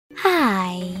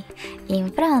In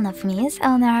front of me is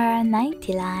Honor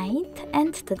 90 Lite,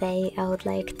 and today I would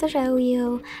like to show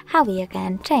you how you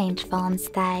can change font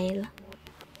style.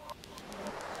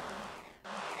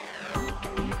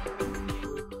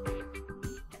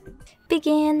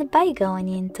 Begin by going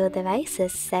into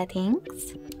Devices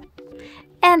Settings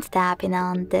and tapping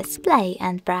on Display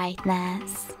and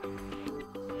Brightness.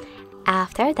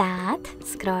 After that,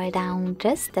 scroll down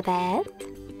just a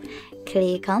bit,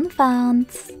 click on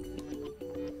Fonts,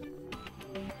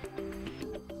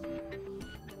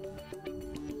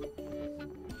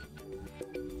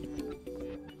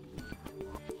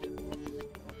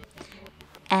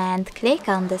 and click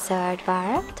on the search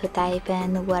bar to type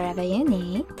in wherever you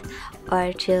need,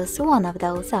 or choose one of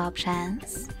those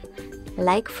options,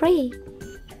 like free.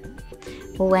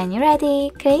 When you're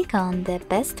ready, click on the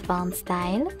best font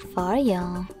style for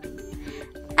you.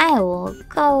 I will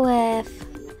go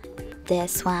with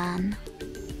this one.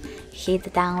 Hit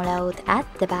download at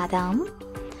the bottom,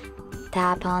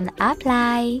 tap on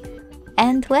apply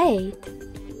and wait.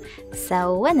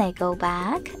 So when I go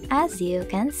back, as you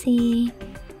can see,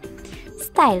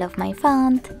 style of my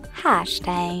font has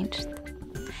changed.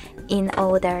 In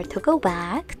order to go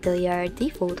back to your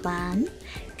default one,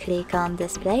 click on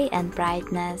Display and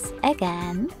Brightness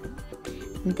again,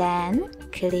 then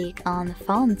click on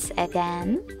Fonts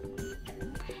again,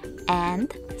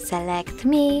 and select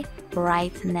Me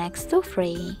right next to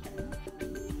Free.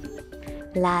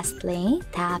 Lastly,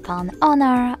 tap on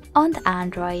Honor on the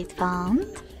Android font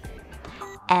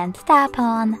and tap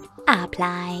on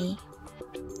Apply.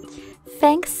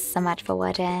 Thanks so much for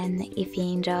watching. If you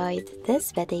enjoyed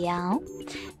this video,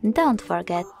 don't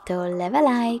forget to leave a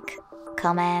like,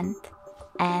 comment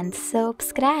and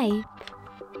subscribe.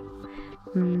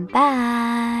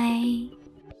 Bye!